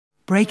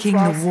breaking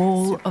the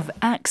wall of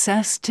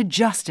access to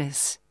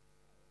justice.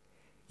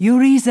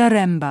 Yuriy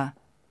Zaremba,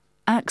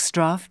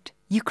 Axdraft,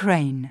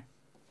 Ukraine.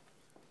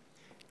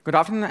 Good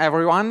afternoon,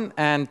 everyone,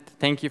 and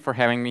thank you for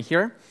having me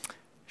here.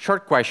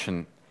 Short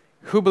question.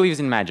 Who believes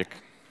in magic?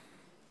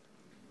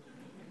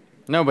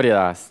 Nobody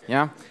does,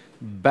 yeah?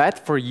 But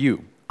for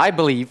you, I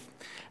believe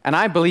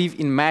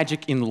in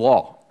magic in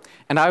law,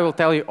 and I will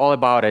tell you all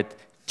about it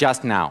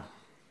just now.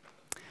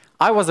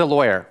 I was a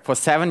lawyer for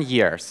 7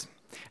 years,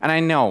 and I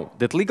know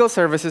that legal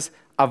services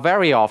are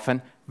very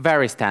often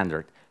very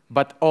standard,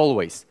 but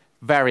always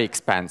very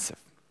expensive.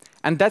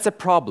 And that's a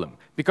problem,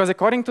 because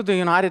according to the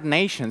United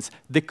Nations,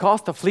 the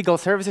cost of legal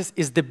services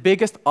is the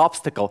biggest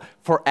obstacle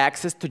for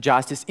access to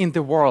justice in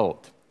the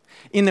world.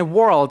 In a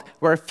world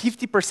where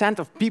 50%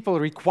 of people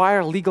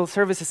require legal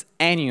services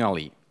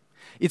annually.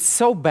 It's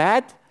so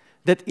bad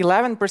that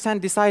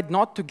 11% decide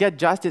not to get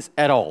justice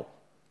at all,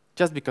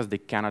 just because they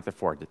cannot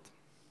afford it.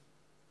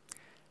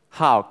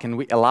 How can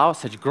we allow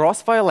such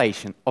gross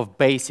violation of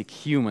basic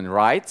human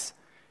rights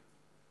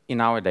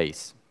in our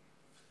days?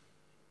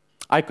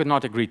 I could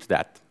not agree to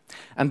that.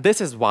 And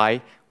this is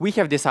why we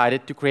have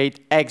decided to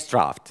create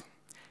Axdraft,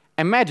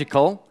 a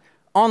magical,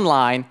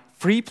 online,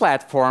 free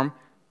platform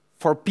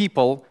for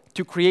people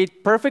to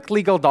create perfect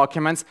legal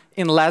documents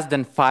in less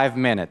than 5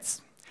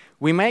 minutes.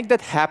 We make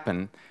that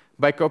happen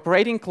by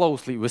cooperating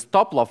closely with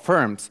top law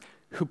firms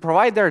who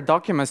provide their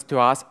documents to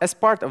us as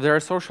part of their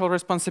social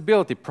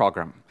responsibility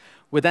program.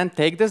 We then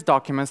take these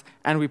documents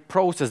and we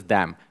process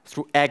them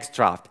through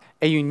Axdraft,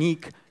 a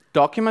unique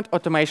document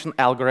automation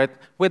algorithm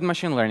with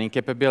machine learning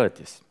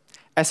capabilities.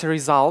 As a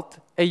result,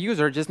 a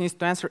user just needs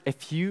to answer a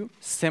few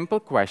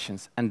simple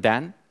questions, and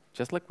then,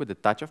 just like with the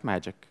touch of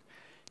magic,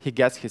 he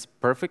gets his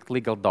perfect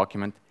legal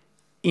document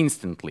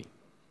instantly.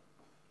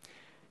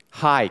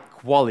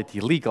 High-quality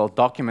legal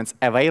documents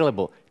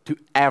available to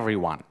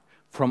everyone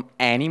from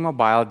any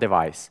mobile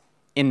device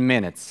in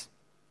minutes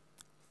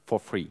for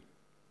free.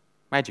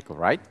 Magical,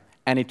 right?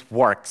 And it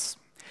works.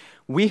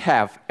 We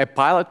have a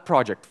pilot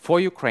project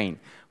for Ukraine.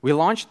 We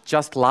launched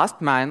just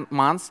last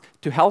month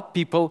to help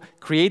people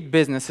create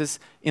businesses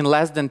in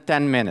less than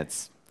 10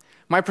 minutes.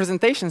 My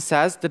presentation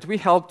says that we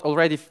helped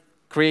already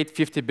create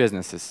 50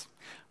 businesses.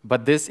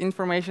 But this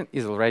information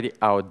is already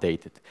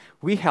outdated.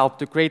 We helped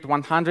to create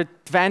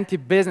 120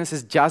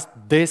 businesses just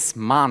this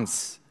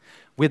month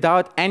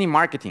without any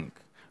marketing.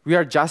 We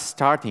are just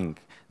starting.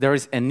 There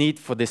is a need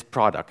for this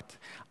product.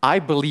 I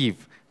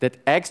believe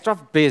that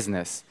Axdraft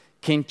business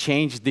can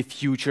change the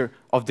future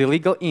of the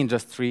legal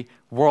industry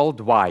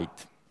worldwide.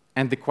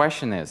 And the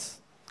question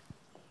is,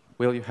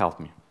 will you help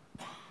me?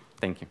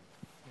 Thank you.